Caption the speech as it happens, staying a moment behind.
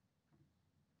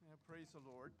Praise the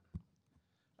Lord.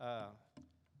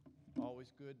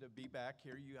 Always good to be back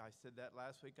here. I said that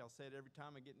last week. I'll say it every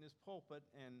time I get in this pulpit.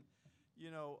 And,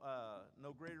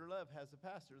 no greater love has a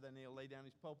pastor than he'll lay down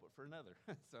his pulpit for another.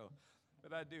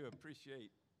 But I do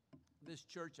appreciate this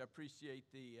church. I appreciate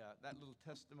that little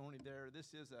testimony there.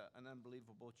 This is an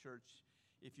unbelievable church.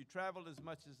 If you traveled as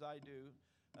much as I do,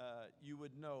 you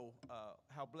would know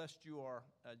how blessed you are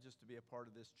just to be a part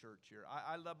of this church here.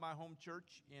 I love my home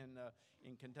church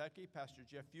in Kentucky, Pastor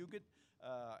Jeff Fugit,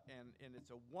 and it's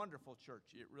a wonderful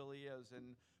church. It really is.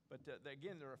 But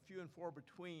again, there are few and far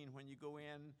between when you go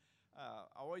in.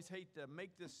 I always hate to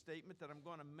make this statement that I'm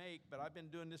going to make, but I've been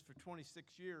doing this for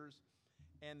 26 years,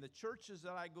 and the churches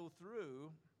that I go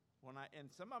through,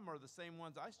 and some of them are the same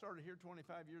ones I started here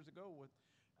 25 years ago with.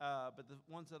 But the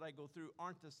ones that I go through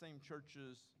aren't the same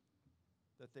churches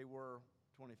that they were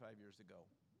 25 years ago.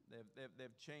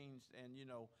 They've changed, and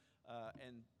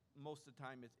and most of the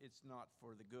time it's not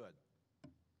for the good.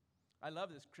 I love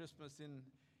this Christmas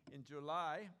in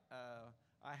July.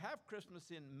 I have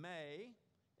Christmas in May,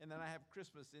 and then I have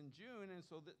Christmas in June, and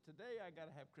so today I got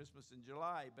to have Christmas in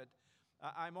July. But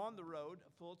I'm on the road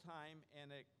full time,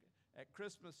 and at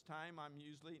Christmas time I'm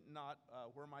usually not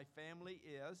where my family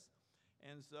is.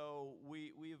 And so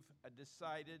we've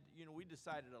decided, we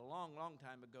decided a long, long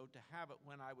time ago to have it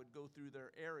when I would go through their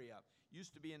area.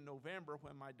 Used to be in November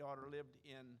when my daughter lived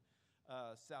in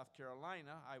South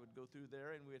Carolina. I would go through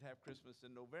there and we'd have Christmas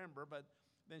in November. But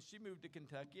then she moved to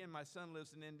Kentucky and my son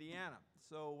lives in Indiana.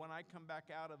 So when I come back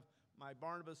out of my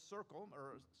Barnabas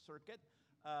circuit,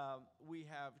 we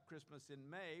have Christmas in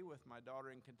May with my daughter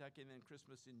in Kentucky, and then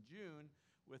Christmas in June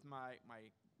with my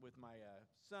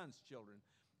son's children.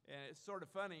 And it's sort of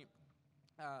funny,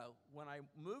 when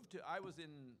I was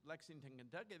in Lexington,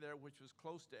 Kentucky there, which was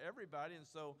close to everybody. And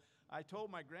so I told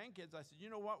my grandkids, I said, you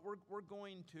know what, we're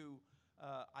going to,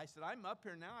 I said, I'm up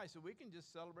here now. I said, we can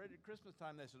just celebrate at Christmas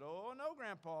time. They said, oh, no,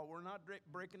 Grandpa, we're not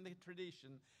breaking the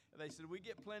tradition. They said, we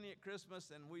get plenty at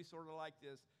Christmas, and we sort of like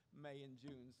this May and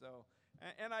June. So,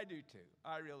 and I do too.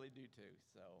 I really do too.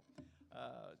 So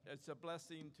it's a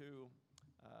blessing to...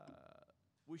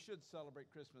 we should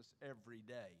celebrate Christmas every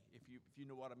day, if you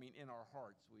know what I mean. In our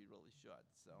hearts, we really should.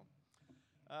 So,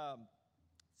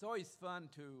 it's always fun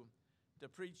to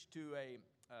preach to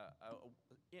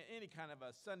any kind of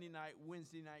a Sunday night,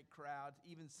 Wednesday night crowd,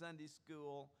 even Sunday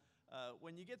school.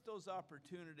 When you get those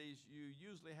opportunities, you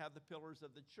usually have the pillars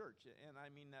of the church, and I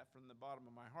mean that from the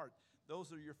bottom of my heart.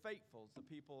 Those are your faithfuls, the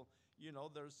people.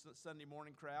 There's a Sunday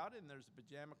morning crowd, and there's a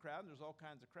pajama crowd, and there's all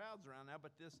kinds of crowds around now.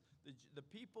 But the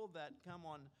people that come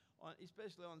on,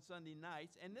 especially on Sunday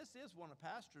nights, and this is one of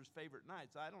Pastor's favorite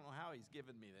nights. I don't know how he's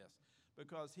given me this,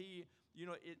 because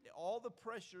all the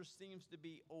pressure seems to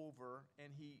be over,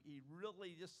 and he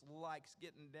really just likes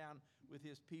getting down with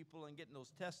his people and getting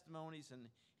those testimonies, and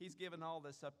he's given all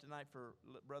this up tonight for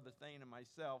Brother Thane and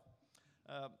myself.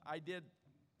 I did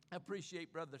appreciate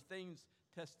Brother Thane's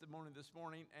testimony this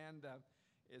morning, and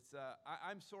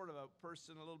I'm sort of a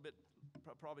person a little bit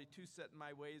probably too set in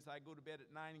my ways. I go to bed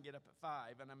at 9 and get up at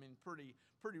 5, and I'm in pretty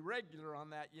regular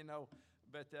on that,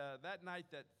 But that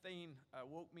night that Thane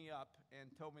woke me up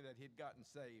and told me that he'd gotten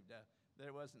saved,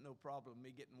 there wasn't no problem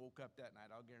me getting woke up that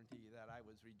night. I'll guarantee you that. I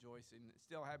was rejoicing.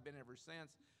 Still have been ever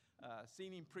since.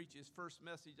 Seen him preach his first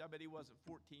message. I bet he wasn't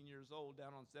 14 years old,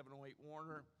 down on 708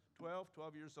 Warner,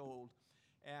 12 years old.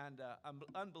 And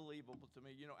unbelievable to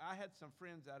me. I had some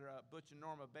friends that are Butch and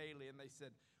Norma Bailey, and they said,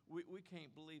 we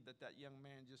can't believe that young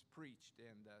man just preached.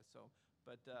 And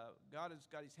but God has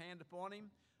got his hand upon him.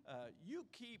 You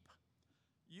keep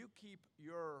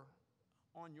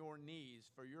on your knees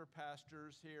for your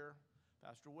pastors here,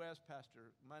 Pastor West,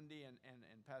 Pastor Mundy,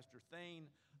 and Pastor Thane.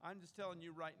 I'm just telling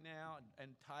you right now, and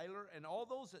Tyler, and all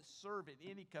those that serve in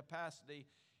any capacity,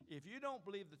 if you don't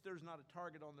believe that there's not a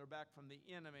target on their back from the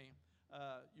enemy,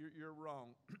 you're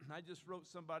wrong. I just wrote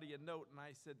somebody a note, and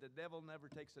I said, the devil never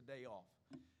takes a day off.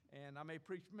 And I may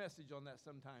preach a message on that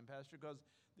sometime, Pastor, because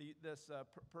this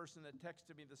person that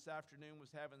texted me this afternoon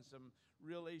was having some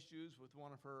real issues with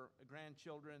one of her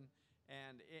grandchildren,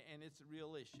 and it's a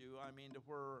real issue. I mean, to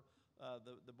where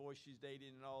the boy she's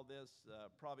dating and all this,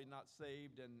 probably not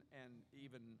saved, and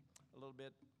even a little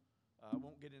bit, I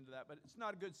won't get into that, but it's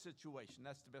not a good situation.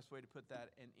 That's the best way to put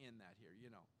that and end that here,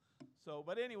 So,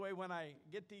 but anyway, when I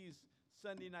get these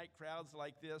Sunday night crowds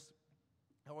like this,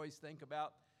 I always think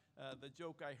about the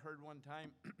joke I heard one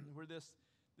time where this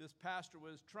pastor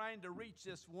was trying to reach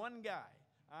this one guy.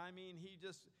 I mean,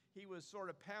 he was sort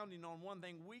of pounding on one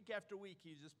thing week after week.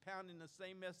 He was just pounding the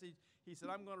same message. He said,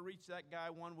 I'm going to reach that guy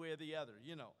one way or the other,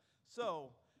 So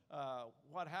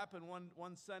what happened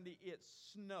one Sunday, it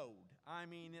snowed. I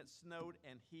mean, it snowed,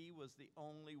 and he was the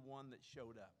only one that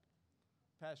showed up.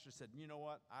 Pastor said, you know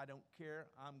what? I don't care.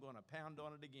 I'm going to pound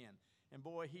on it again. And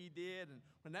boy, he did. And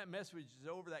when that message was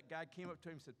over, that guy came up to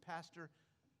him and said, Pastor,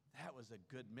 that was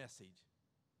a good message.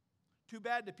 Too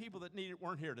bad the people that need it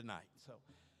weren't here tonight.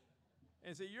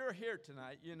 And so you're here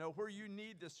tonight, where you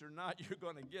need this or not, you're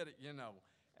going to get it,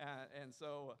 And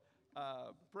so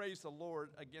praise the Lord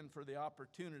again for the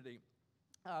opportunity.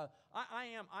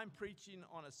 I'm preaching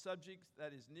on a subject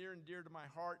that is near and dear to my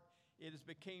heart. It has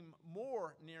become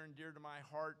more near and dear to my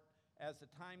heart as the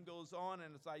time goes on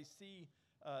and as I see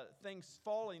things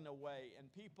falling away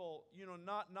and people,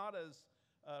 not as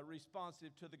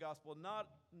responsive to the gospel, not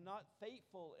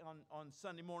faithful on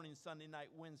Sunday morning, Sunday night,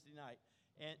 Wednesday night.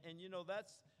 And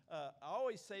that's, I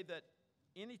always say that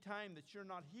any time that you're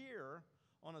not here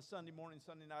on a Sunday morning,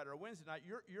 Sunday night, or a Wednesday night,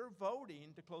 you're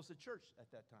voting to close the church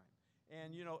at that time.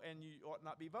 And you ought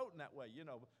not be voting that way,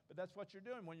 but that's what you're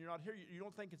doing when you're not here. You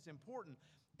don't think it's important.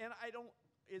 And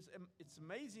it's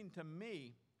amazing to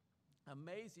me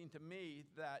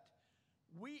that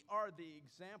we are the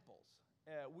examples.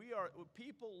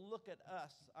 People look at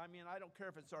us. I mean, I don't care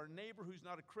if it's our neighbor who's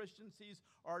not a Christian, sees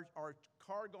our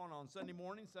car going on Sunday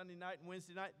morning, Sunday night, and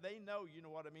Wednesday night. They know, you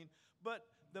know what I mean. But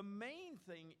the main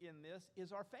thing in this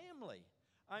is our family.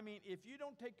 I mean, if you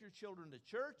don't take your children to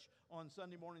church on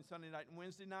Sunday morning, Sunday night, and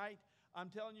Wednesday night, I'm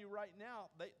telling you right now,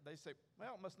 they say,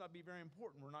 well, it must not be very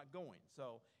important. We're not going.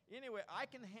 So anyway, I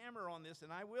can hammer on this,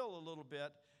 and I will a little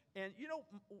bit. And,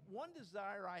 one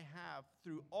desire I have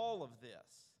through all of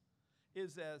this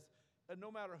is as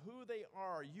no matter who they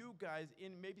are, you guys,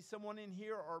 maybe someone in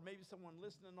here or maybe someone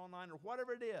listening online or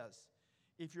whatever it is,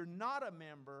 if you're not a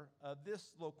member of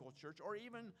this local church or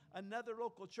even another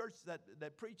local church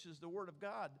that preaches the Word of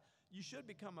God, you should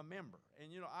become a member.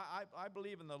 And, I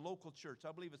believe in the local church.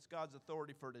 I believe it's God's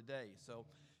authority for today. So,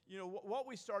 what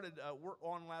we started work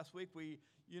on last week,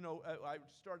 I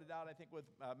started out, I think, with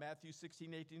Matthew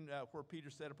 16:18, where Peter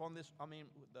said,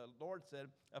 the Lord said,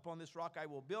 upon this rock I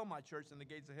will build my church, and the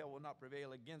gates of hell will not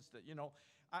prevail against it.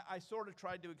 I sort of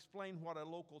tried to explain what a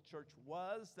local church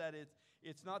was, that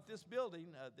it's not this building.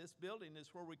 This building is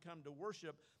where we come to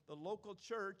worship. The local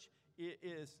church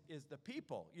is the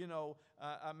people.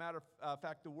 A matter of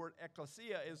fact, the word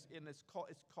ecclesia it's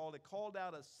called a called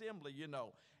out assembly.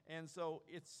 And so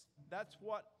that's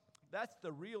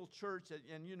the real church,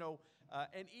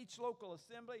 and each local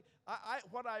assembly.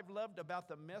 What I've loved about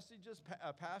the messages,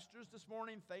 pastors this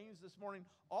morning, things this morning,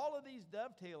 all of these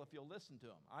dovetail if you'll listen to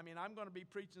them. I mean, I'm going to be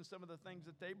preaching some of the things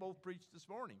that they both preached this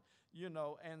morning,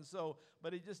 and so,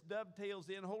 but it just dovetails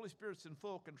in. Holy Spirit's in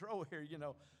full control here,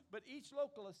 But each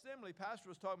local assembly, pastor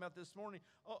was talking about this morning,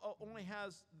 only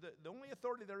has, the only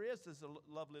authority there is the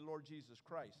lovely Lord Jesus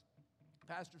Christ.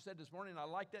 Pastor said this morning, and I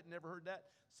like that, never heard that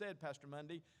said, Pastor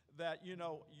Monday, that, the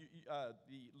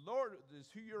Lord is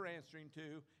who you're answering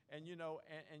to, and,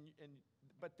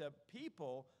 but the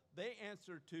people, they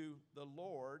answer to the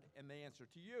Lord, and they answer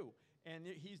to you. And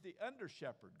he's the under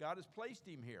shepherd. God has placed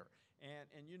him here.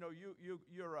 And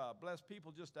you're blessed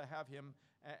people just to have him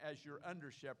as your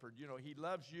under shepherd. He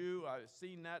loves you. I've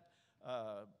seen that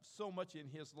so much in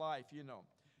his life,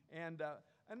 And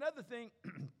another thing,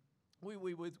 we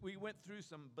went through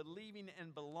some believing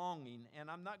and belonging, and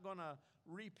I'm not going to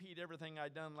repeat everything I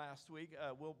done last week.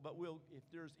 But if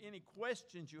there's any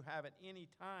questions you have at any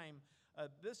time,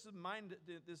 this is mine.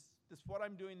 This what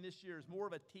I'm doing this year is more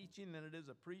of a teaching than it is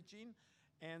a preaching.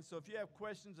 And so if you have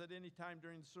questions at any time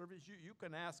during the service, you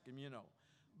can ask him.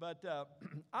 But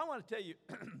I want to tell you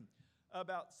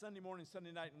about Sunday morning,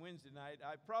 Sunday night, and Wednesday night.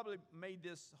 I probably made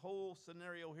this whole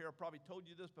scenario here. I probably told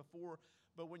you this before.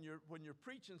 But when you're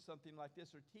preaching something like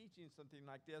this or teaching something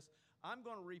like this, I'm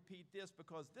going to repeat this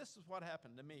because this is what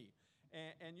happened to me.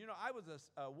 And I was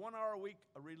a 1 hour a week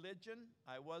religion.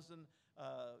 I wasn't.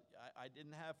 I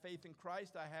didn't have faith in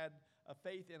Christ. I had a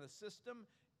faith in a system.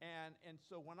 And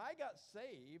so when I got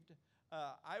saved,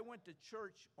 I went to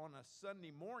church on a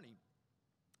Sunday morning.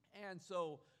 And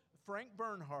so Frank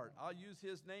Bernhardt, I'll use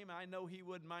his name. I know he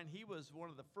wouldn't mind. He was one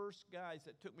of the first guys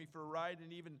that took me for a ride,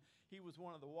 and even he was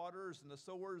one of the waterers and the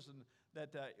sowers and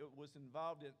that was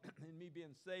involved in me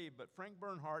being saved. But Frank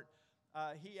Bernhardt,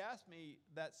 he asked me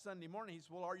that Sunday morning, he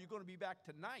said, well, are you going to be back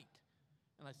tonight?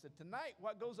 And I said, tonight?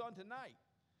 What goes on tonight?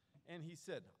 And he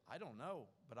said, I don't know,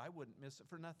 but I wouldn't miss it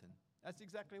for nothing. That's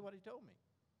exactly what he told me.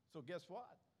 So guess what?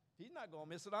 He's not going to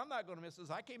miss it. I'm not going to miss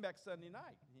it. I came back Sunday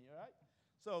night, right?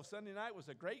 So Sunday night was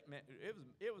a great,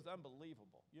 it was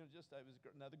unbelievable. It was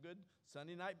another good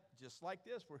Sunday night, just like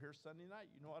this. We're here Sunday night,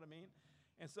 you know what I mean?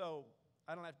 And so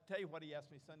I don't have to tell you what he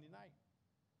asked me Sunday night.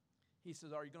 He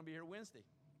says, are you going to be here Wednesday?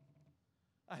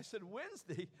 I said,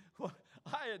 Wednesday? Well,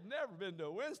 I had never been to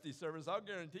a Wednesday service, I'll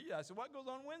guarantee you. I said, what goes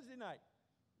on Wednesday night?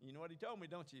 You know what he told me,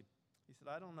 don't you? He said,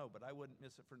 I don't know, but I wouldn't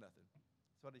miss it for nothing.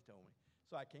 That's what he told me.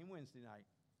 So I came Wednesday night.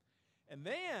 And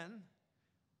then,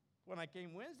 when I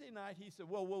came Wednesday night, he said,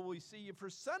 well, will we see you for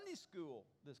Sunday school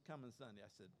this coming Sunday? I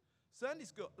said, Sunday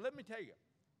school, let me tell you,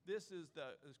 this is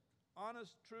the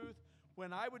honest truth.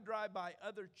 When I would drive by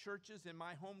other churches in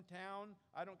my hometown,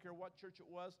 I don't care what church it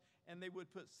was, and they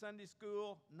would put Sunday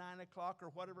school, 9 o'clock or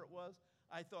whatever it was,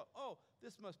 I thought, oh,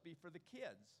 this must be for the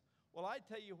kids. Well, I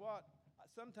tell you what,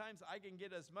 sometimes I can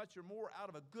get as much or more out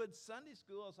of a good Sunday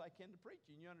school as I can to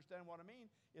preaching. You understand what I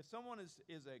mean? If someone is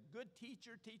a good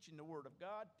teacher, teaching the Word of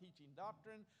God, teaching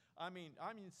doctrine, I mean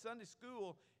Sunday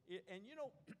school, and you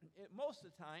know, most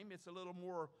of the time it's a little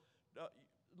more, a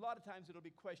lot of times it'll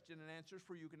be question and answers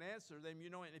where you can answer them, you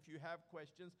know, and if you have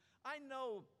questions. I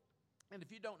know, and if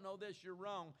you don't know this, you're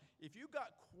wrong. If you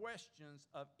got questions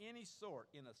of any sort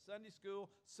in a Sunday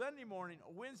school, Sunday morning,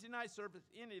 a Wednesday night service,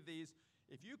 any of these,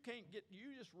 if you can't get,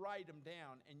 you just write them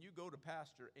down and you go to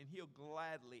pastor and he'll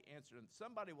gladly answer them.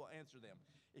 Somebody will answer them.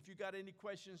 If you got any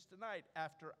questions tonight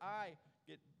after I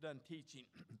get done teaching,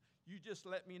 you just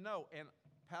let me know and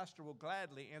pastor will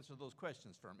gladly answer those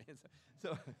questions for me.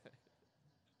 So,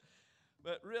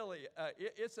 but really,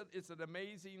 it's an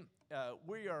amazing,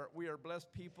 we are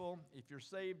blessed people. If you're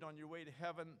saved on your way to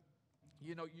heaven,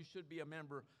 you know, you should be a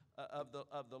member of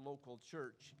the local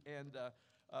church. And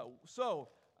so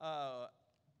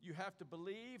you have to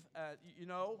believe, you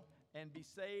know, and be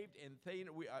saved. And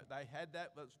Thaner, I had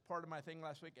that was part of my thing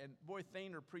last week. And boy,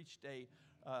 Thaner preached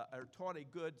or taught a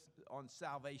good on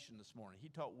salvation this morning. He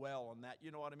taught well on that.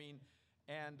 You know what I mean?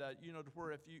 And you know, to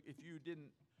where if you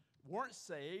weren't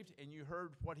saved and you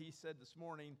heard what he said this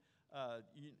morning,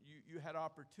 you had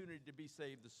opportunity to be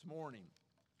saved this morning.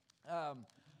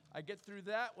 I get through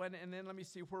that one, and then let me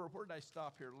see, where did I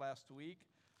stop here last week?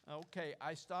 Okay,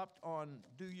 I stopped on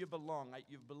do you belong?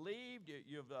 You've believed,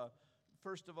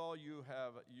 first of all, you've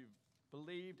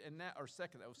believed, and that, or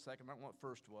second, that was second, I don't know what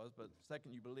first was, but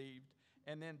second you believed,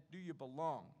 and then do you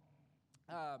belong?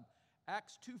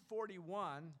 Acts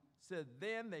 2:41 said,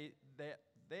 then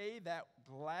they that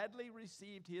gladly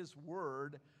received his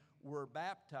word were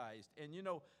baptized. And you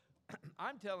know,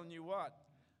 I'm telling you what,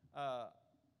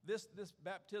 this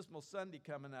baptismal Sunday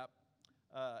coming up,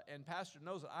 and Pastor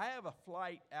knows it, I have a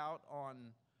flight out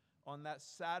on that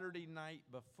Saturday night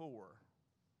before.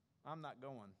 I'm not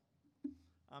going.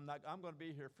 I'm going to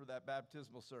be here for that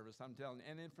baptismal service, I'm telling you,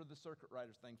 and then for the circuit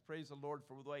riders things. Praise the Lord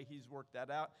for the way he's worked that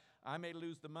out. I may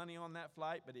lose the money on that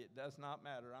flight, but it does not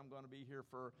matter. I'm going to be here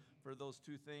for those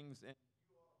two things. And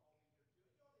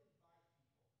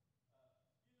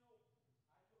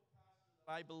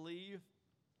I believe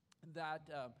that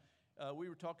we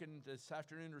were talking this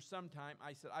afternoon or sometime.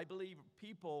 I said, I believe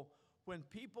when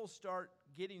people start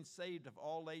getting saved of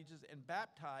all ages and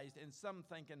baptized, and some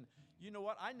thinking, you know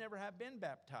what, I never have been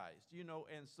baptized, you know,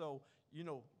 and so, you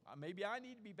know, maybe I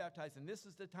need to be baptized, and this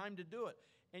is the time to do it.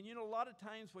 And, you know, a lot of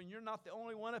times when you're not the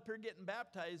only one up here getting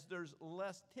baptized, there's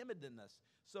less timidness.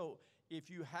 So if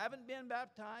you haven't been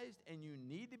baptized and you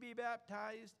need to be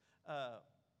baptized,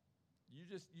 you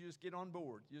just get on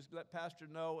board. You just let Pastor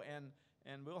know,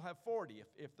 and we'll have 40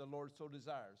 if the Lord so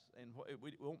desires. And it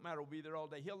won't matter, we'll be there all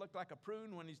day. He'll look like a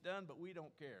prune when he's done, but we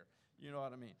don't care. You know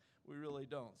what I mean? We really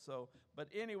don't. So, but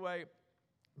anyway,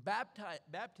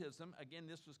 baptism, again,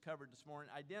 this was covered this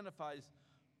morning, identifies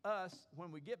us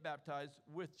when we get baptized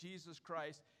with Jesus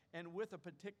Christ and with a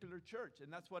particular church.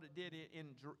 And that's what it did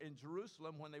in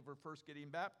Jerusalem when they were first getting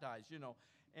baptized, you know.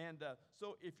 And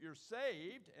so if you're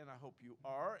saved, and I hope you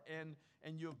are, and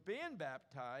you've been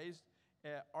baptized,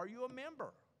 are you a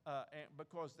member?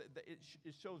 Because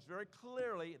it shows very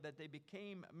clearly that they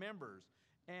became members.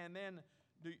 And then,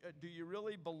 do you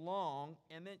really belong?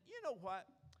 And then, you know what?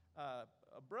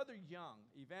 Brother Young,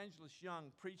 Evangelist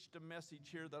Young, preached a message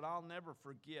here that I'll never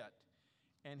forget.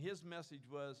 And his message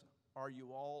was, are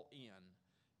you all in?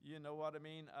 You know what I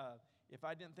mean? If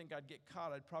I didn't think I'd get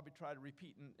caught, I'd probably try to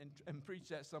repeat and preach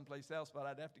that someplace else, but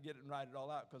I'd have to get it and write it all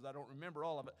out because I don't remember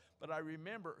all of it. But I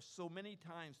remember so many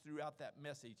times throughout that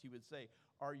message, he would say,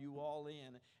 are you all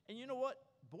in? And you know what?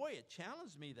 Boy, it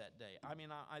challenged me that day. I mean,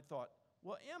 I thought,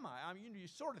 well, am I? I mean, you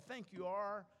sort of think you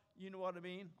are. You know what I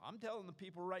mean? I'm telling the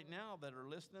people right now that are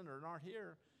listening or aren't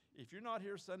here, if you're not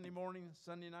here Sunday morning,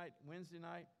 Sunday night, Wednesday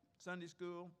night, Sunday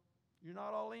school, you're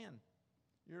not all in.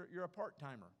 You're a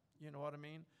part-timer. You know what I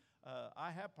mean?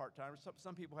 I have part-timers.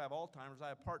 Some people have all-timers. I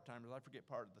have part-timers. I forget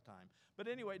part of the time. But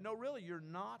anyway, no, really, you're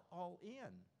not all in.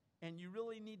 And you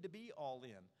really need to be all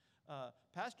in.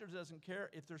 Pastor doesn't care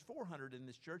if there's 400 in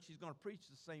this church. He's going to preach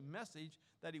the same message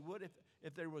that he would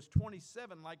if there was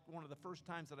 27, like one of the first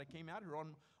times that I came out here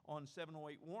on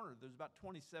 708 Warner. There's about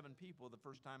 27 people the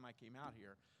first time I came out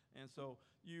here. And so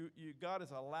God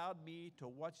has allowed me to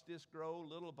watch this grow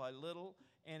little by little,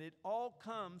 and it all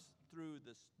comes through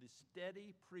the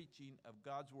steady preaching of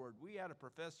God's Word. We had a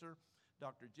professor,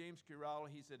 Dr. James Kirala.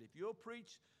 He said, if you'll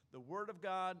preach the Word of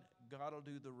God, God will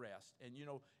do the rest. And,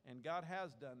 and God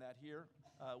has done that here.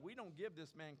 We don't give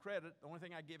this man credit. The only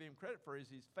thing I give him credit for is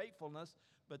his faithfulness,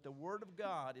 but the Word of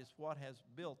God is what has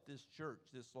built this church,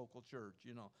 this local church,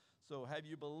 So have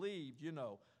you believed?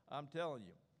 I'm telling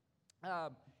you.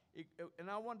 And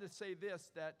I wanted to say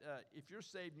this, that if you're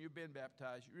saved and you've been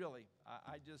baptized, really,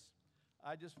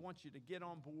 I just want you to get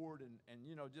on board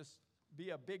and just be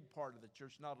a big part of the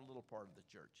church, not a little part of the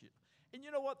church. And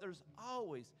you know what? There's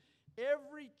always,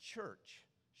 every church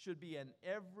should be an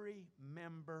every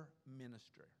member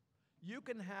ministry. You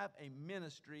can have a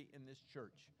ministry in this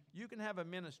church. You can have a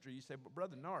ministry. You say, but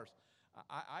Brother Norris,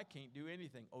 I can't do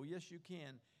anything. Oh, yes, you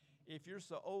can. If you're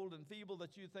so old and feeble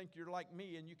that you think you're like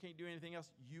me and you can't do anything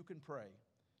else, you can pray.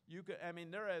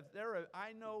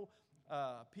 I know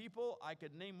people, I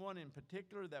could name one in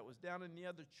particular that was down in the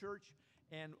other church,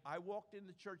 and I walked in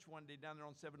the church one day down there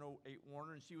on 708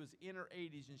 Warner, and she was in her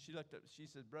 80s, and she looked up, she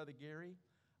said, Brother Gary,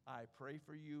 I pray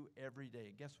for you every day.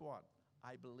 And guess what?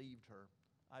 I believed her.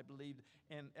 I believe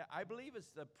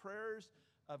it's the prayers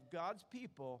of God's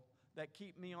people that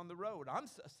keep me on the road. I'm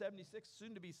 76,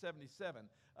 soon to be 77.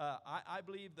 I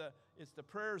believe it's the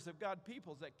prayers of God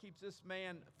peoples that keeps this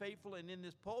man faithful and in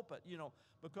this pulpit,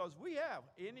 because we have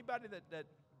anybody that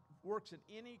works in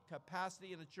any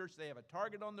capacity in the church, they have a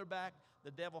target on their back.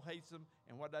 The devil hates them.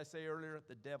 And what did I say earlier?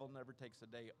 The devil never takes a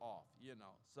day off,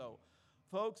 So,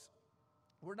 folks,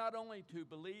 we're not only to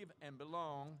believe and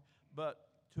belong, but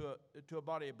to a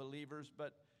body of believers,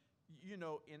 but in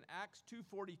Acts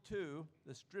 2:42,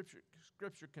 the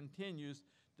scripture continues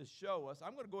to show us.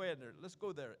 I'm going to go ahead and let's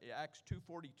go there. Acts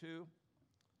 2:42.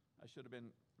 I should have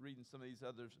been reading some of these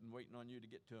others and waiting on you to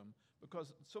get to them,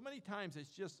 because so many times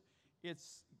it's just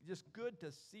good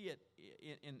to see it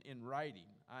in writing.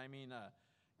 I mean,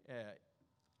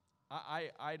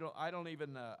 I don't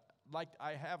even like.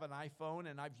 I have an iPhone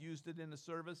and I've used it in the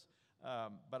service.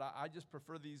 But I just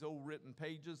prefer these old written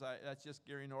pages. That's just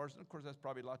Gary Norris. And, of course, that's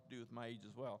probably a lot to do with my age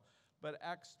as well. But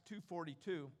Acts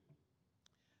 2:42,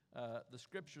 the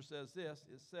scripture says this.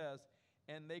 It says,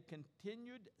 and they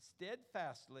continued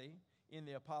steadfastly in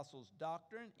the apostles'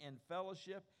 doctrine and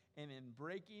fellowship and in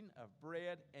breaking of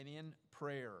bread and in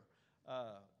prayer.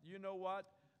 You know what?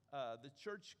 The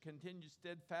church continued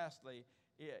steadfastly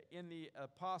in the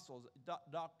apostles'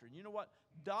 doctrine. You know what?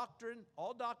 Doctrine,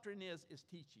 all doctrine is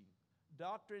teaching.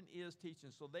 Doctrine is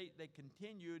teaching. So they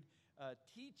continued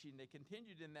teaching. They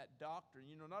continued in that doctrine.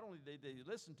 Not only did they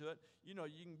listen to it, you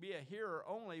can be a hearer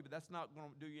only, but that's not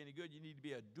going to do you any good. You need to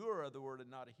be a doer of the word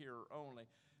and not a hearer only.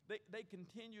 They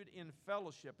continued in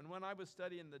fellowship. And when I was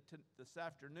studying this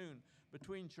afternoon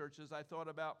between churches, I thought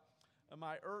about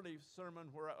my early sermon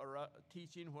or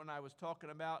teaching when I was talking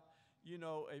about,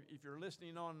 if you're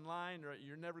listening online or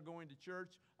you're never going to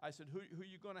church, I said,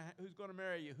 who's going to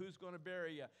marry you? Who's going to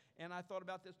bury you? And I thought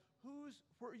about this.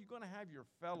 Where are you going to have your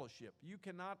fellowship? You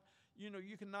cannot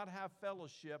have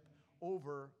fellowship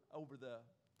over the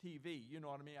TV. You know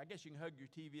what I mean? I guess you can hug your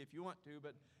TV if you want to,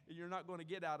 but you're not going to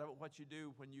get out of it what you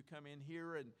do when you come in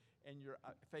here and you're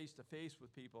face to face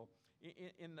with people.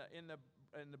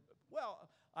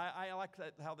 I like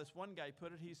how this one guy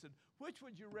put it. He said, which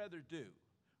would you rather do?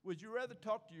 Would you rather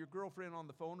talk to your girlfriend on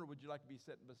the phone, or would you like to be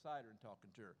sitting beside her and talking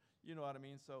to her? You know what I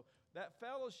mean? So that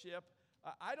fellowship,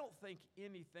 I don't think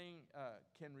anything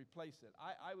can replace it.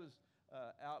 I was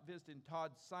out visiting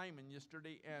Todd Simon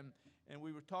yesterday, and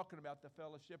we were talking about the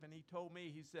fellowship, and he told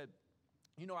me, he said,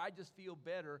 I just feel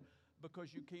better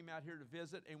because you came out here to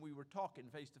visit, and we were talking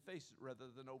face-to-face rather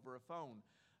than over a phone.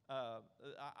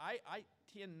 I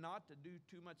tend not to do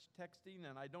too much texting,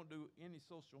 and I don't do any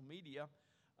social media.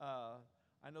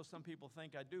 I know some people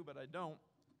think I do, but I don't.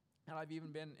 And I've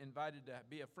even been invited to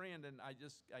be a friend, and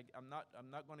I'm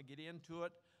not going to get into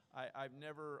it. I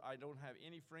don't have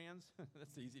any friends.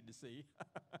 That's easy to see.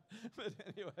 but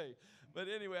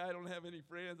anyway, I don't have any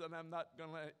friends, and I'm not going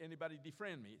to let anybody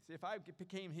defriend me. See, if I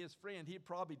became his friend, he'd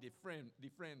probably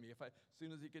defriend me as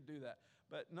soon as he could do that.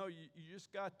 But no, you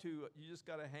just got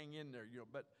to hang in there.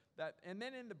 But that, and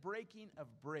then in the breaking of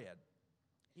bread,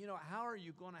 how are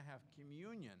you going to have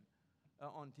communion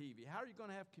on TV? How are you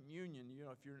going to have communion,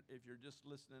 if you're just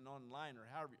listening online, or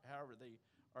however they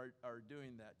are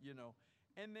doing that,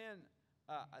 And then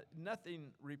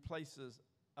nothing replaces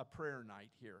a prayer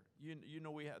night here. You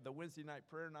know, we had the Wednesday night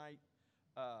prayer night.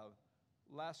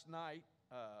 Last night,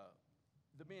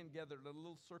 the men gathered in a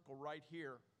little circle right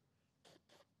here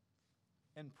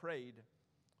and prayed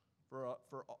for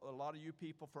a lot of you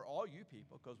people, for all you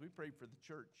people, because we prayed for the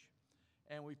church.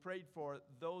 And we prayed for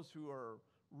those who are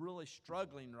really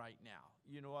struggling right now.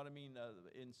 You know what I mean?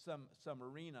 In some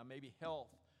arena, maybe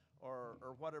health or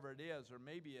whatever it is, or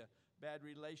maybe a bad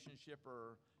relationship,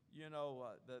 or, you know,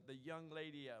 the young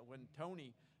lady, when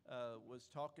Tony was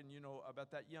talking, you know,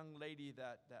 about that young lady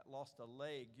that lost a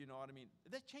leg, you know what I mean?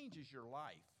 That changes your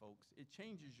life, folks. It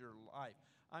changes your life.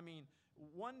 I mean,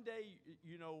 one day,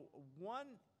 you know, one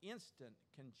instant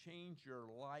can change your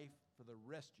life for the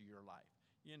rest of your life,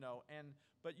 you know.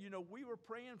 But, you know, we were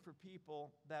praying for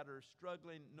people that are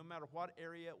struggling, no matter what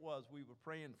area it was. We were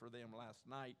praying for them last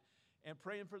night, and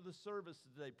praying for the service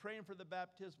today, praying for the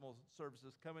baptismal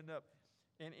services coming up,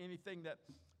 and anything that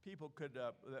people could,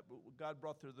 that God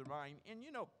brought through their mind. And,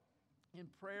 you know, in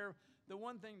prayer, the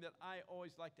one thing that I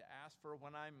always like to ask for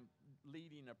when I'm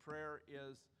leading a prayer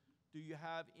is, do you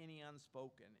have any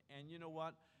unspoken? And you know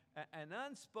what? An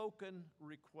unspoken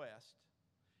request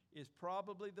is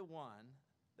probably the one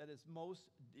that is most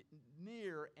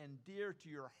near and dear to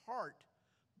your heart,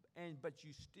 but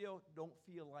you still don't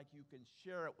feel like you can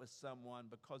share it with someone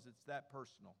because it's that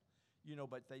personal. You know,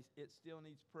 but it still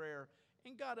needs prayer.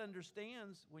 And God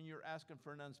understands when you're asking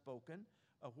for an unspoken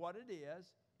of what it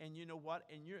is. And you know what?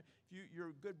 And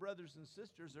your good brothers and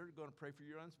sisters, they're going to pray for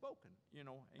your unspoken. You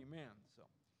know, amen. So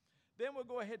then we'll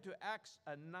go ahead to Acts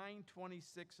 9,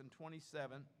 26 and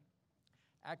 27.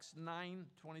 Acts 9,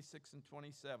 26 and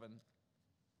 27.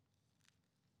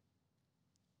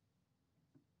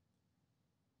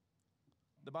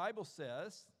 The Bible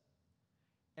says,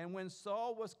 "And when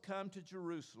Saul was come to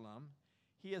Jerusalem,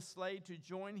 he essayed to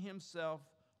join himself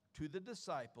to the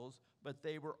disciples, but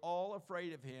they were all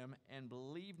afraid of him and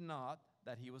believed not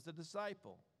that he was a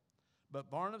disciple.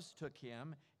 But Barnabas took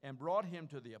him and brought him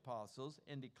to the apostles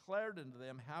and declared unto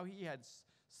them how he had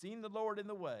seen the Lord in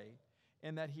the way,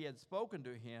 and that he had spoken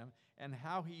to him, and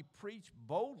how he preached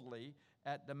boldly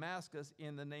at Damascus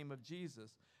in the name of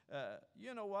Jesus."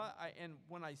 You know what? And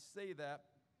when I say that,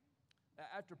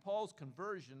 after Paul's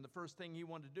conversion, the first thing he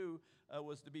wanted to do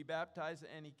was to be baptized,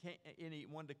 and he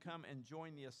wanted to come and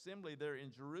join the assembly there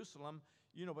in Jerusalem.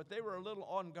 You know, but they were a little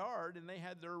on guard, and they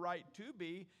had their right to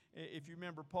be. If you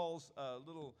remember Paul's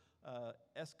little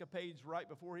escapades right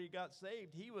before he got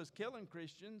saved, he was killing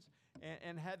Christians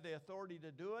and had the authority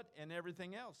to do it and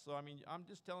everything else. So, I mean, I'm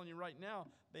just telling you right now,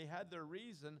 they had their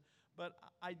reason. But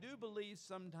I do believe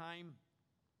sometime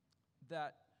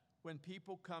that when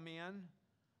people come in,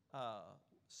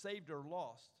 saved or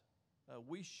lost,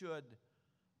 we should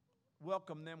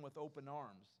welcome them with open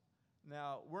arms.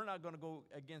 Now, we're not going to go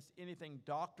against anything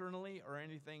doctrinally or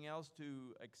anything else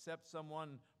to accept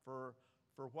someone for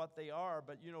what they are,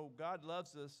 but, you know, God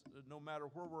loves us no matter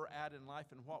where we're at in life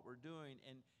and what we're doing,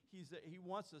 and He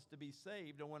wants us to be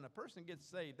saved. And when a person gets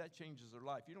saved, that changes their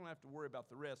life. You don't have to worry about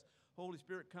the rest. Holy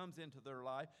Spirit comes into their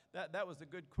life. That was a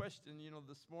good question, you know,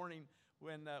 this morning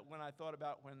when I thought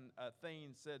about when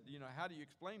Thane said, you know, how do you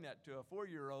explain that to a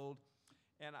 4-year-old?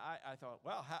 And I thought,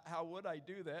 well, how would I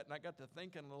do that? And I got to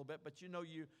thinking a little bit. But, you know,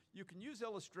 you can use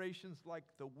illustrations like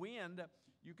the wind.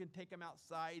 You can take them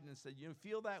outside and say, you know,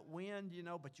 feel that wind, you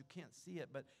know, but you can't see it.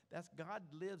 But that's God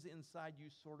lives inside you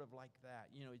sort of like that.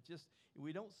 You know,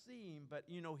 we don't see Him, but,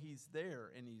 you know, He's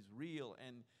there and He's real.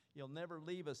 And He'll never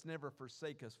leave us, never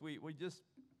forsake us.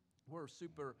 We're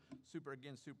super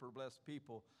blessed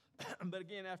people. But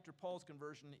again, after Paul's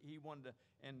conversion,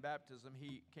 and baptism,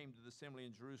 he came to the assembly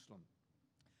in Jerusalem.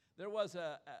 There was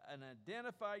an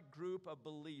identified group of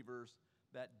believers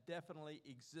that definitely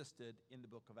existed in the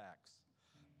book of Acts.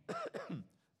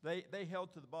 They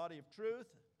held to the body of truth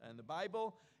and the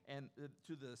Bible and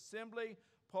to the assembly.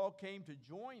 Paul came to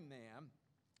join them,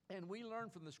 and we learn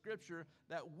from the scripture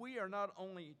that we are not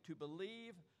only to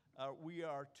believe, we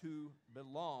are to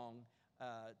belong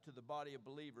to the body of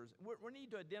believers. We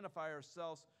need to identify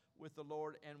ourselves with the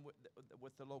Lord and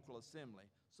with the local assembly.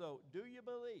 So, do you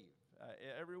believe?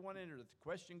 Everyone in here, the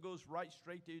question goes right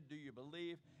straight to, do you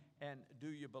believe and do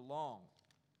you belong?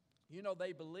 You know,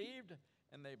 they believed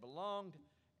and they belonged.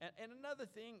 And another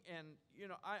thing, and, you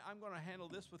know, I'm going to handle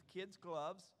this with kids'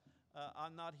 gloves.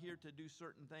 I'm not here to do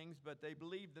certain things, but they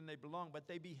believed and they belonged, but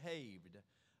they behaved.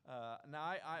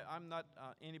 Now, I'm not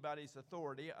anybody's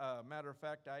authority. Matter of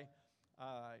fact, I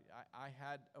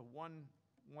had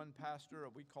one pastor,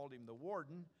 we called him the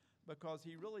warden, because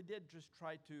he really did just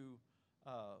try to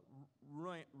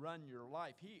run your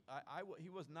life. He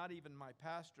was not even my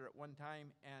pastor at one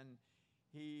time, and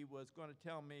he was going to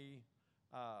tell me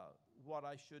what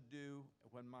I should do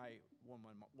when my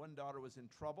one daughter was in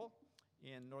trouble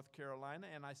in North Carolina.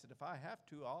 And I said, if I have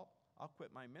to, I'll quit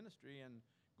my ministry and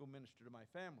go minister to my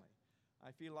family.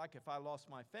 I feel like if I lost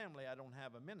my family, I don't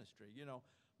have a ministry, you know.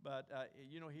 But,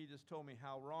 he just told me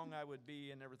how wrong I would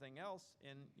be and everything else.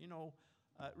 And,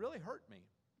 it really hurt me.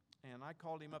 And I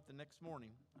called him up the next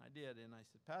morning. I did. And I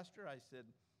said, Pastor, I said,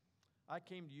 I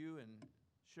came to you and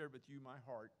shared with you my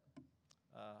heart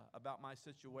about my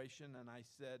situation. And I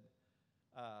said,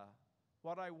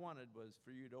 what I wanted was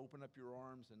for you to open up your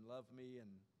arms and love me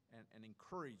and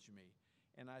encourage me.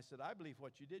 And I said, I believe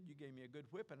what you did. You gave me a good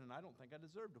whipping, and I don't think I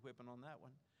deserved a whipping on that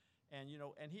one. And,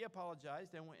 and he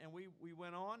apologized, and we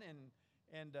went on,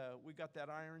 and we got that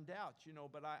ironed out,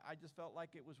 But I just felt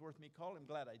like it was worth me calling him.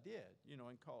 Glad I did, and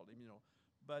called him,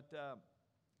 But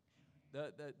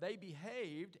they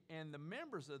behaved, and the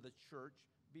members of the church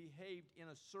behaved in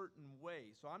a certain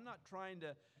way. So I'm not trying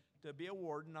to be a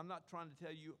warden. I'm not trying to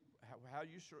tell you how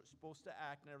you're supposed to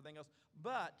act and everything else.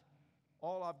 But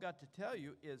all I've got to tell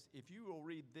you is if you will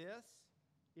read this,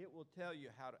 it will tell you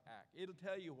how to act. It'll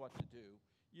tell you what to do.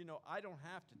 I don't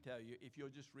have to tell you if you'll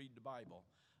just read the Bible.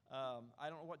 I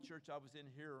don't know what church I was in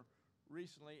here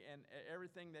recently, and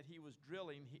everything that he was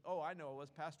drilling, I know, it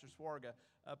was Pastor Swarga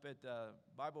up at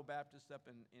Bible Baptist up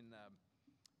in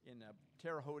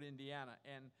Terre Haute, Indiana.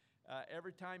 And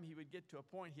every time he would get to a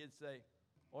point, he'd say,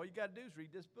 all you got to do is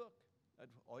read this book.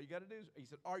 All you got to do is, he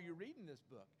said, are you reading this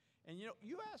book? And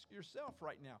you ask yourself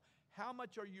right now, how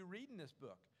much are you reading this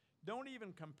book? Don't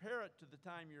even compare it to the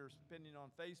time you're spending on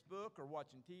Facebook or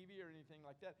watching TV or anything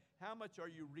like that. How much are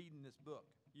you reading this book?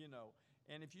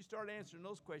 And if you start answering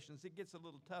those questions, it gets a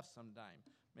little tough sometime.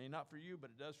 Maybe not for you,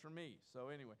 but it does for me. So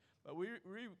anyway, but we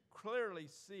clearly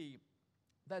see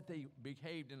that they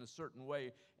behaved in a certain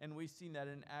way, and we've seen that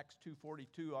in Acts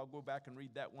 2:42. I'll go back and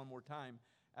read that one more time.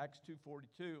 Acts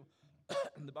 2:42.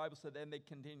 The Bible said, and they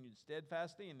continued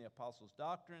steadfastly in the apostles'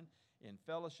 doctrine, in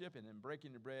fellowship, and in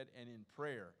breaking the bread, and in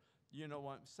prayer.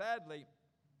 Sadly,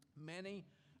 many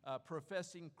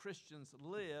professing Christians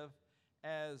live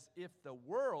as if the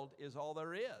world is all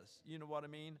there is. You know what I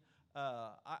mean?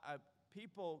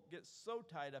 People get so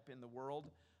tied up in the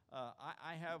world.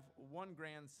 I have one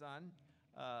grandson.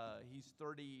 He's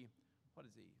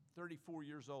 34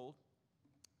 years old.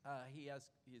 He has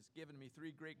given me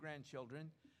 3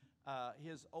 great-grandchildren.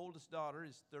 His oldest daughter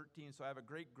is 13, so I have a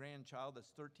great-grandchild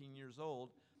that's 13 years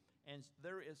old. And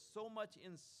there is so much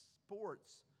in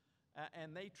sports,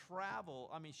 and they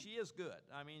travel. I mean, she is good.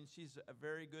 I mean, she's a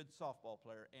very good softball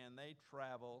player, and they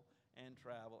travel and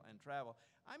travel and travel.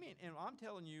 I mean, and I'm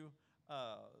telling you,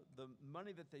 the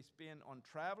money that they spend on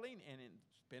traveling and in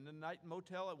spending the night in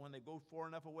motel, and when they go far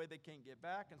enough away they can't get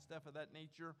back and stuff of that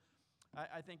nature,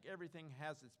 I think everything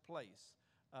has its place.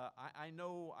 I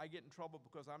know I get in trouble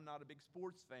because I'm not a big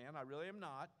sports fan. I really am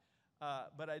not.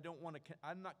 But I don't want to.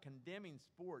 I'm not condemning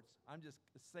sports. I'm just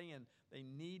saying they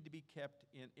need to be kept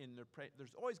in their.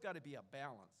 There's always got to be a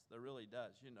balance. There really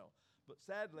does, But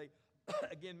sadly,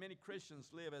 again, many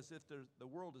Christians live as if the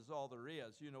world is all there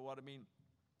is. You know what I mean?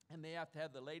 And they have to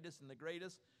have the latest and the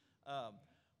greatest.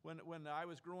 When I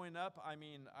was growing up, I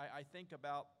mean, I think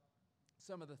about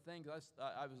some of the things.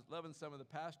 I was loving some of the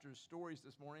pastor's stories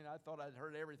this morning. I thought I'd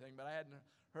heard everything, but I hadn't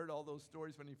heard all those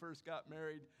stories when he first got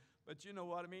married. But you know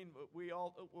what I mean? We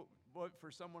all, for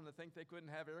someone to think they couldn't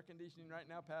have air conditioning right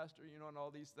now, Pastor, and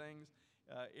all these things,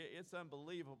 it's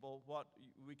unbelievable what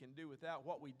we can do without,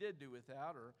 what we did do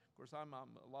without. Or, of course, I'm a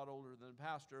lot older than the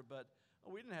pastor, but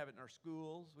we didn't have it in our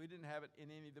schools. We didn't have it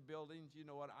in any of the buildings. You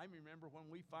know what? I remember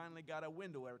when we finally got a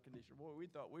window air conditioner. Boy, we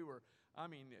thought we were,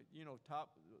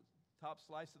 top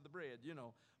slice of the bread,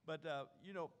 But,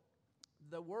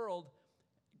 the world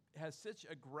has such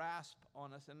a grasp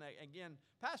on us. And again,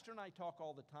 Pastor and I talk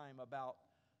all the time about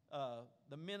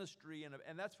the ministry,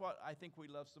 and that's what I think we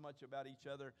love so much about each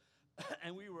other.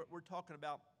 And we're talking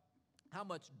about how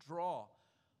much draw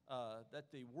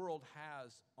that the world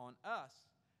has on us.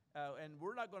 And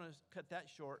we're not going to cut that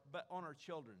short, but on our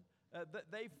children.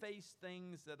 They face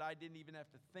things that I didn't even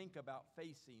have to think about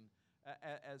facing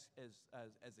as a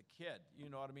kid, you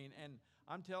know what I mean? And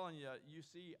I'm telling you, you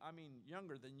see,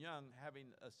 younger than young,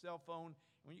 having a cell phone.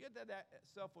 When you get that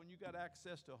cell phone, you got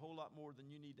access to a whole lot more than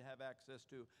you need to have access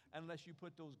to, unless you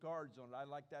put those guards on it. I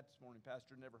like that this morning,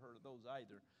 Pastor. Never heard of those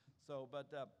either. So,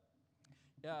 but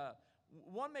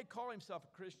one may call himself a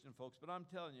Christian, folks, but I'm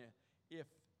telling you, if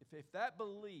that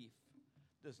belief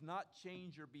does not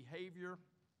change your behavior,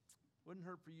 wouldn't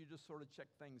hurt for you to sort of check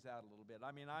things out a little bit.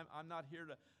 I mean, I'm not here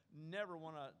to never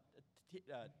want to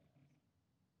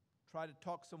try to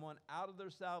talk someone out of their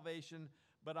salvation,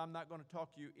 but I'm not going to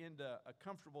talk you into a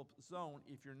comfortable zone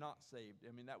if you're not saved.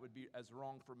 I mean, that would be as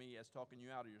wrong for me as talking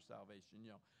you out of your salvation, you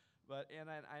know. But, and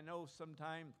I know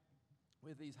sometimes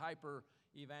with these hyper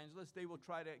evangelists, they will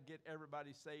try to get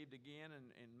everybody saved again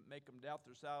and make them doubt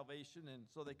their salvation, and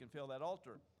so they can fill that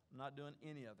altar. I'm not doing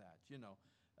any of that, you know.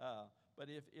 But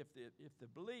if the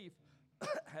belief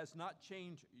has not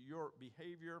changed your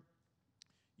behavior,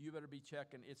 you better be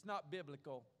checking. It's not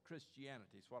biblical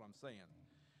Christianity, is what I'm saying.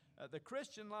 The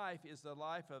Christian life is the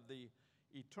life of the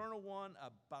eternal one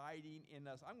abiding in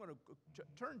us. I'm going to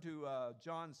turn to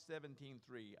John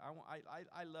 17:3.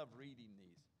 I love reading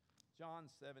these. John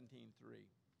 17:3.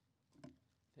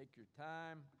 Take your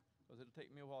time, because it'll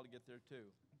take me a while to get there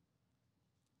too.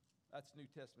 That's New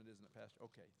Testament, isn't it, Pastor?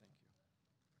 Okay, thank you.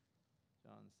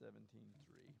 John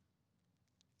 17:3.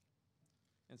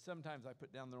 And sometimes I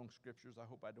put down the wrong scriptures. I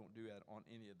hope I don't do that on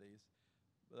any of these.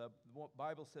 The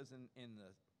Bible says in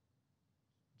the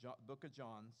book of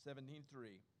John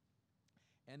 17:3,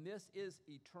 and this is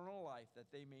eternal life,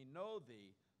 that they may know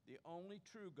thee, the only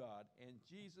true God, and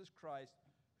Jesus Christ,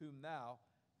 whom thou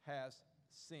hast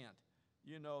sent.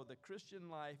 You know, the Christian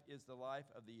life is the life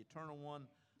of the eternal one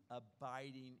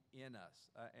abiding in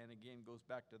us. And again, goes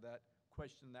back to that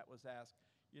question that was asked,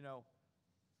 you know,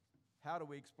 how do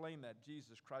we explain that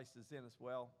Jesus Christ is in us?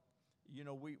 Well, you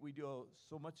know, we do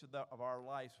so much of our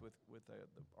lives with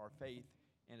our faith,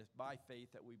 and it's by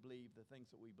faith that we believe the things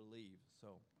that we believe.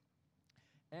 So,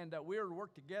 and we're to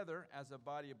work together as a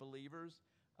body of believers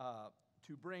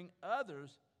to bring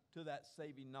others to that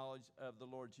saving knowledge of the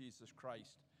Lord Jesus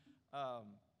Christ.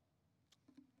 I'm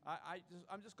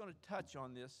just going to touch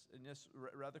on this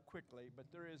rather quickly, but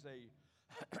there is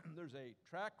there's a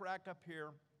track rack up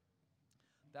here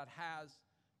that has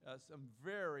some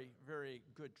very, very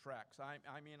good tracks.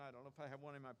 I mean, I don't know if I have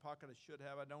one in my pocket. I should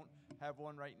have. I don't have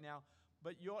one right now.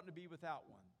 But you oughtn't to be without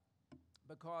one,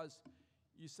 because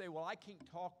you say, well, I can't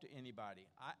talk to anybody.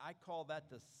 I call that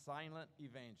the silent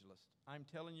evangelist. I'm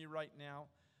telling you right now,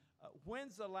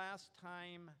 when's the last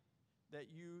time that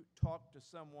you talked to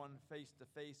someone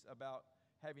face-to-face about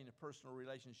having a personal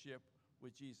relationship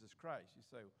with Jesus Christ? You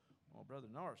say, well, Brother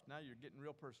Norris, now you're getting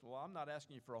real personal. Well, I'm not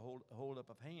asking you for a hold up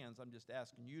of hands. I'm just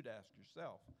asking you to ask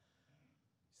yourself.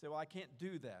 You say, well, I can't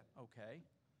do that. Okay.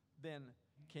 Then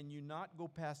can you not go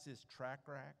past this track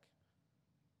rack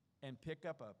and pick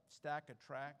up a stack of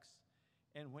tracks?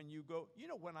 And when you go, you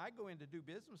know, when I go in to do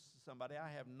business with somebody,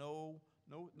 I have no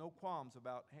qualms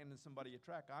about handing somebody a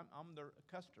track. I'm their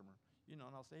customer, you know,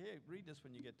 and I'll say, hey, read this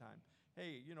when you get time.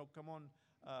 Hey, you know, come on.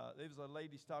 There was a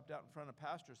lady stopped out in front of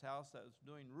pastor's house that was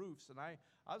doing roofs, and I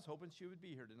was hoping she would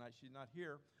be here tonight. She's not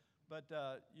here. But,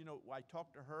 you know, I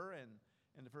talked to her,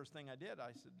 and the first thing I did,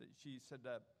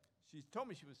 she told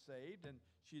me she was saved, and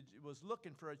she was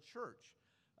looking for a church.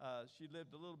 She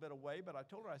lived a little bit away, but I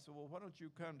told her, I said, well, why don't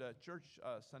you come to church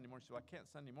Sunday morning? She said, well, I can't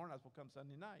Sunday morning. I said, well, come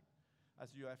Sunday night. I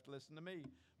said, you have to listen to me.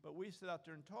 But we sit out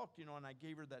there and talk, you know, and I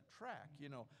gave her that track. You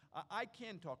know, I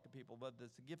can talk to people, but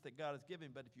it's a gift that God has given.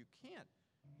 But if you can't,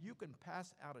 you can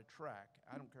pass out a track.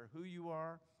 I don't care who you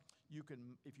are. You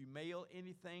can, if you mail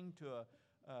anything to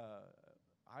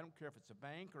I don't care if it's a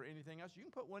bank or anything else, you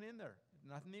can put one in there.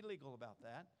 Nothing illegal about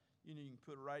that. You know, you can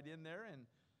put it right in there, and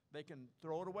they can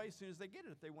throw it away as soon as they get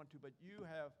it if they want to. But you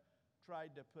have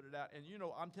tried to put it out. And, you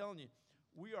know, I'm telling you,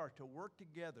 we are to work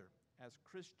together as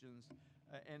Christians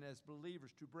and as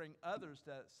believers to bring others to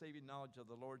that saving knowledge of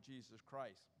the Lord Jesus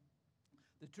Christ.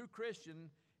 The true Christian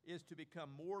is to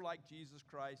become more like Jesus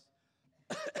Christ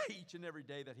each and every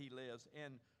day that he lives,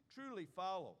 and truly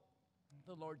follow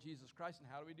the Lord Jesus Christ. And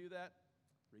how do we do that?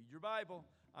 Read your Bible.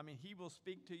 I mean, he will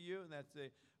speak to you, and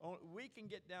we can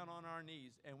get down on our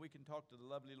knees and we can talk to the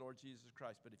lovely Lord Jesus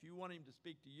Christ. But if you want him to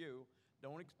speak to you,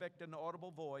 don't expect an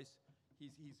audible voice.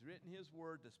 He's written his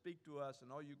word to speak to us,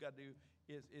 and all you got to do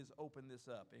is open this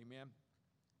up. Amen.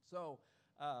 So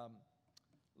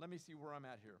let me see where I'm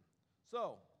at here.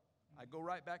 So I go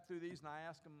right back through these, and I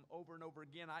ask them over and over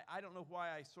again. I don't know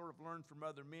why I sort of learned from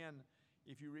other men.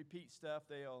 If you repeat stuff,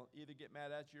 they'll either get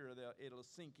mad at you or it'll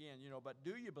sink in, you know. But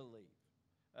do you believe?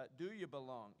 Do you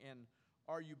belong? And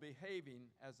are you behaving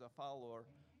as a follower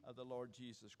of the Lord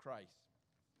Jesus Christ?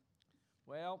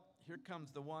 Well, here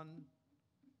comes the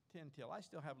 1:10 till. I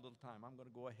still have a little time. I'm going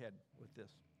to go ahead with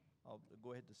this. I'll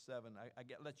go ahead to 7. I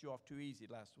let you off too easy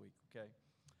last week, okay?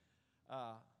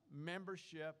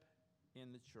 Membership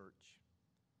in the church.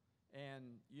 And,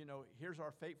 you know, here's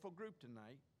our faithful group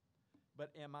tonight. But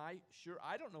am I sure?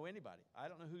 I don't know anybody. I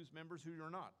don't know who's members, who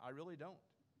you're not. I really don't.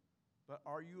 But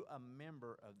are you a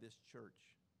member of this church?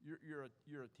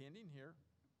 You're attending here.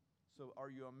 So are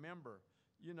you a member?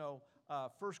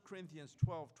 1 Corinthians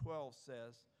 12:12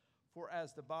 says, "For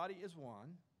as the body is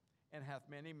one, and hath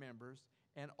many members,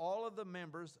 and all of the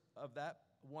members of that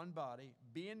one body,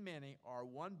 being many, are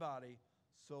one body,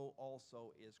 so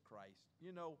also is Christ."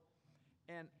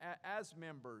 And as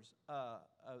members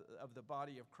of the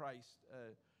body of Christ,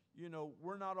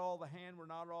 we're not all the hand, we're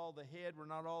not all the head, we're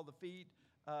not all the feet,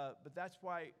 but that's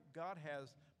why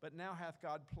but now hath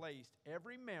God placed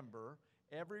every member,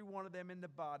 every one of them in the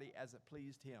body as it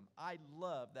pleased him. I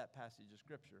love that passage of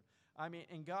Scripture.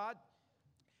 And God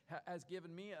has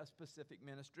given me a specific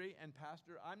ministry, and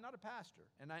pastor, I'm not a pastor,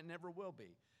 and I never will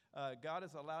be. God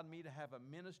has allowed me to have a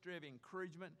ministry of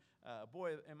encouragement.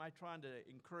 Boy, am I trying to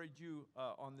encourage you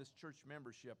on this church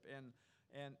membership. And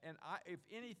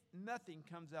nothing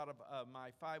comes out of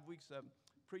my 5 weeks of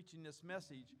preaching this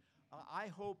message, I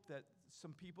hope that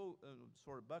some people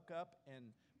sort of buck up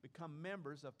and become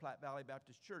members of Platte Valley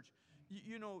Baptist Church.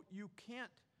 You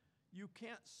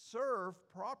can't serve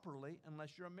properly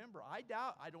unless you're a member. I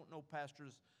don't know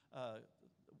pastor's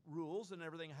rules and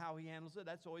everything, how he handles it.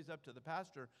 That's always up to the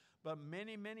pastor. But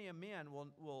many, many a man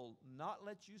will not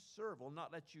let you serve, will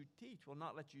not let you teach, will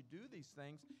not let you do these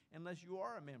things unless you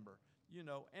are a member.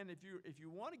 And if you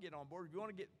want to get on board, if you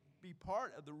want to be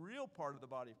part of the real part of the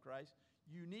body of Christ,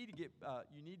 you need to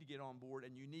get on board,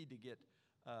 and you need to get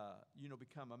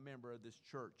become a member of this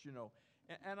church.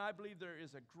 And I believe there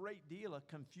is a great deal of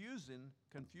confusion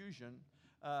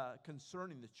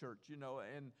concerning the church.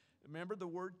 And remember, the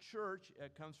word church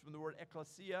comes from the word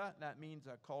ecclesia. That means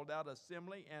a called out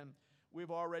assembly, and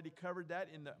we've already covered that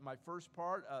in my first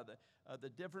part, the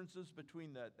differences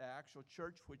between the actual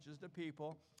church, which is the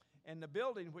people, and the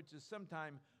building, which is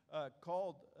sometimes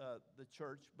called the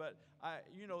church. But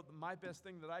my best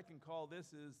thing that I can call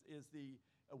this is the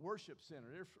worship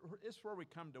center. It's where we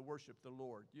come to worship the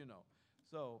Lord.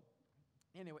 So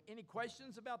anyway, any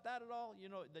questions about that at all?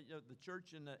 The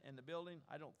church and the building?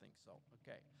 I don't think so.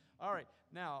 Okay. All right.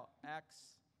 Now, Acts.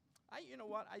 You know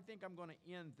what? I think I'm going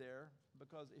to end there,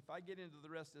 because if I get into the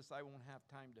rest of this, I won't have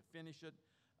time to finish it.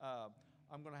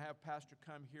 I'm going to have Pastor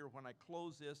come here when I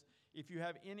close this. If you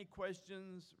have any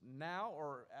questions now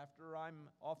or after I'm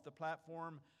off the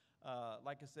platform,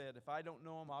 like I said, if I don't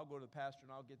know them, I'll go to the pastor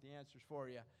and I'll get the answers for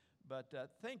you. But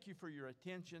thank you for your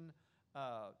attention.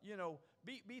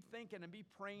 Be thinking and be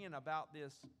praying about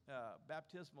this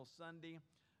Baptismal Sunday.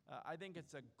 I think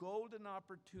it's a golden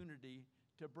opportunity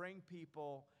to bring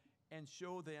people and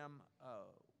show them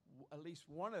at least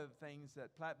one of the things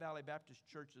that Platte Valley Baptist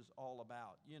Church is all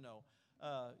about.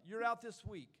 You're out this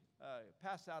week,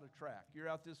 pass out a tract. You're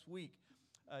out this week,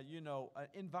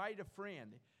 invite a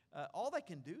friend. All they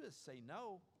can do is say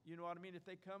no. You know what I mean? If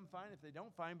they come, fine. If they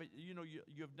don't, fine. But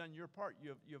you've done your part.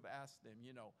 You've asked them.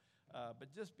 But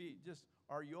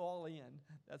are you all in?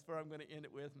 That's where I'm going to end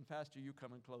it with. And Pastor, you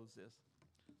come and close this.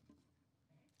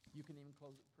 You can even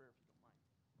close it in prayer if you don't mind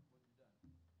when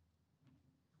you're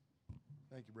done.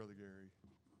 Thank you, Brother Gary.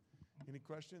 Any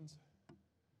questions?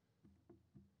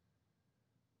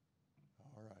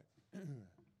 All right.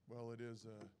 Well,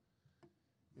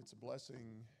 it's a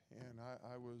blessing, and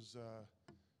I was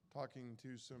talking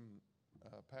to some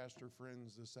pastor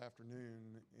friends this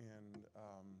afternoon, and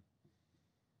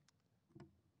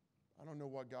I don't know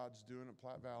what God's doing at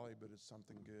Platte Valley, but it's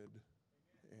something good.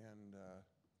 And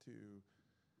to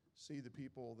see the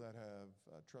people that have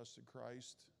trusted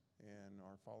Christ and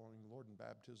are following the Lord in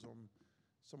baptism.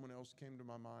 Someone else came to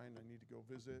my mind I need to go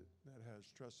visit that has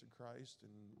trusted Christ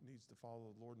and needs to follow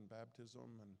the Lord in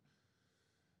baptism. And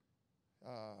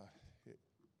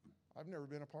I've never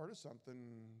been a part of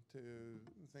something to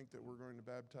think that we're going to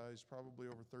baptize probably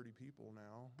over 30 people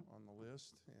now on the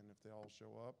list, and if they all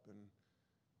show up, and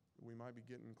we might be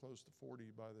getting close to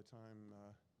 40 by the time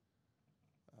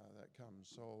that comes.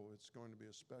 So it's going to be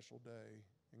a special day,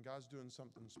 and God's doing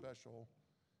something special.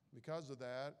 Because of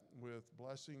that, with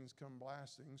blessings come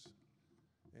blessings,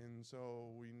 and so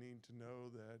we need to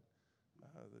know that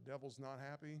the devil's not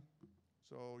happy.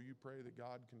 So you pray that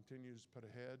God continues to put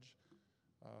a hedge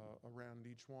around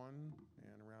each one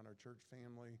and around our church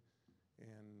family,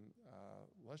 and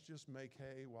let's just make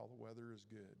hay while the weather is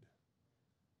good,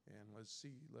 and let's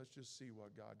just see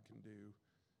what God can do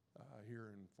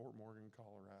here in Fort Morgan,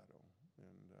 Colorado,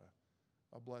 and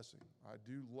a blessing. I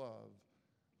do love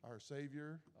our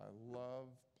Savior. I love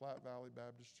Platte Valley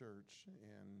Baptist Church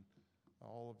and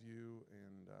all of you,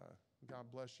 and God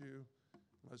bless you.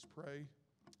 Let's pray,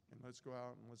 and let's go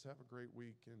out and let's have a great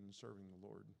week in serving the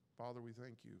Lord. Father, we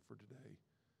thank you for today.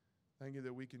 Thank you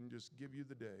that we can just give you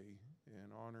the day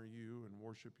and honor you and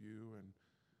worship you. And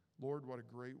Lord, what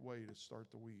a great way to start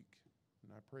the week.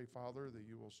 And I pray, Father, that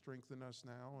you will strengthen us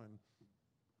now and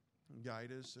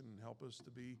guide us and help us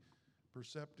to be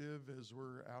perceptive as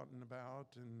we're out and about,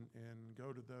 and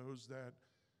go to those that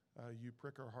you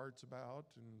prick our hearts about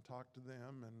and talk to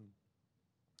them and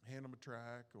hand them a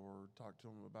track or talk to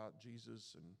them about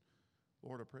Jesus. And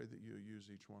Lord, I pray that you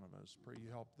use each one of us. Pray you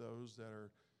help those that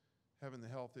are having the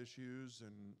health issues.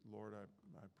 And Lord,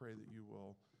 I pray that you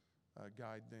will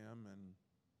guide them, and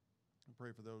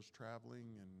pray for those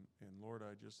traveling. And Lord,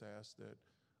 I just ask that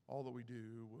all that we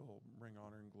do will bring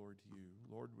honor and glory to you.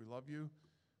 Lord, we love you.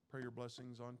 Pray your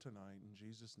blessings on tonight. In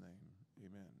Jesus' name,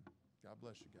 amen. God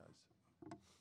bless you guys.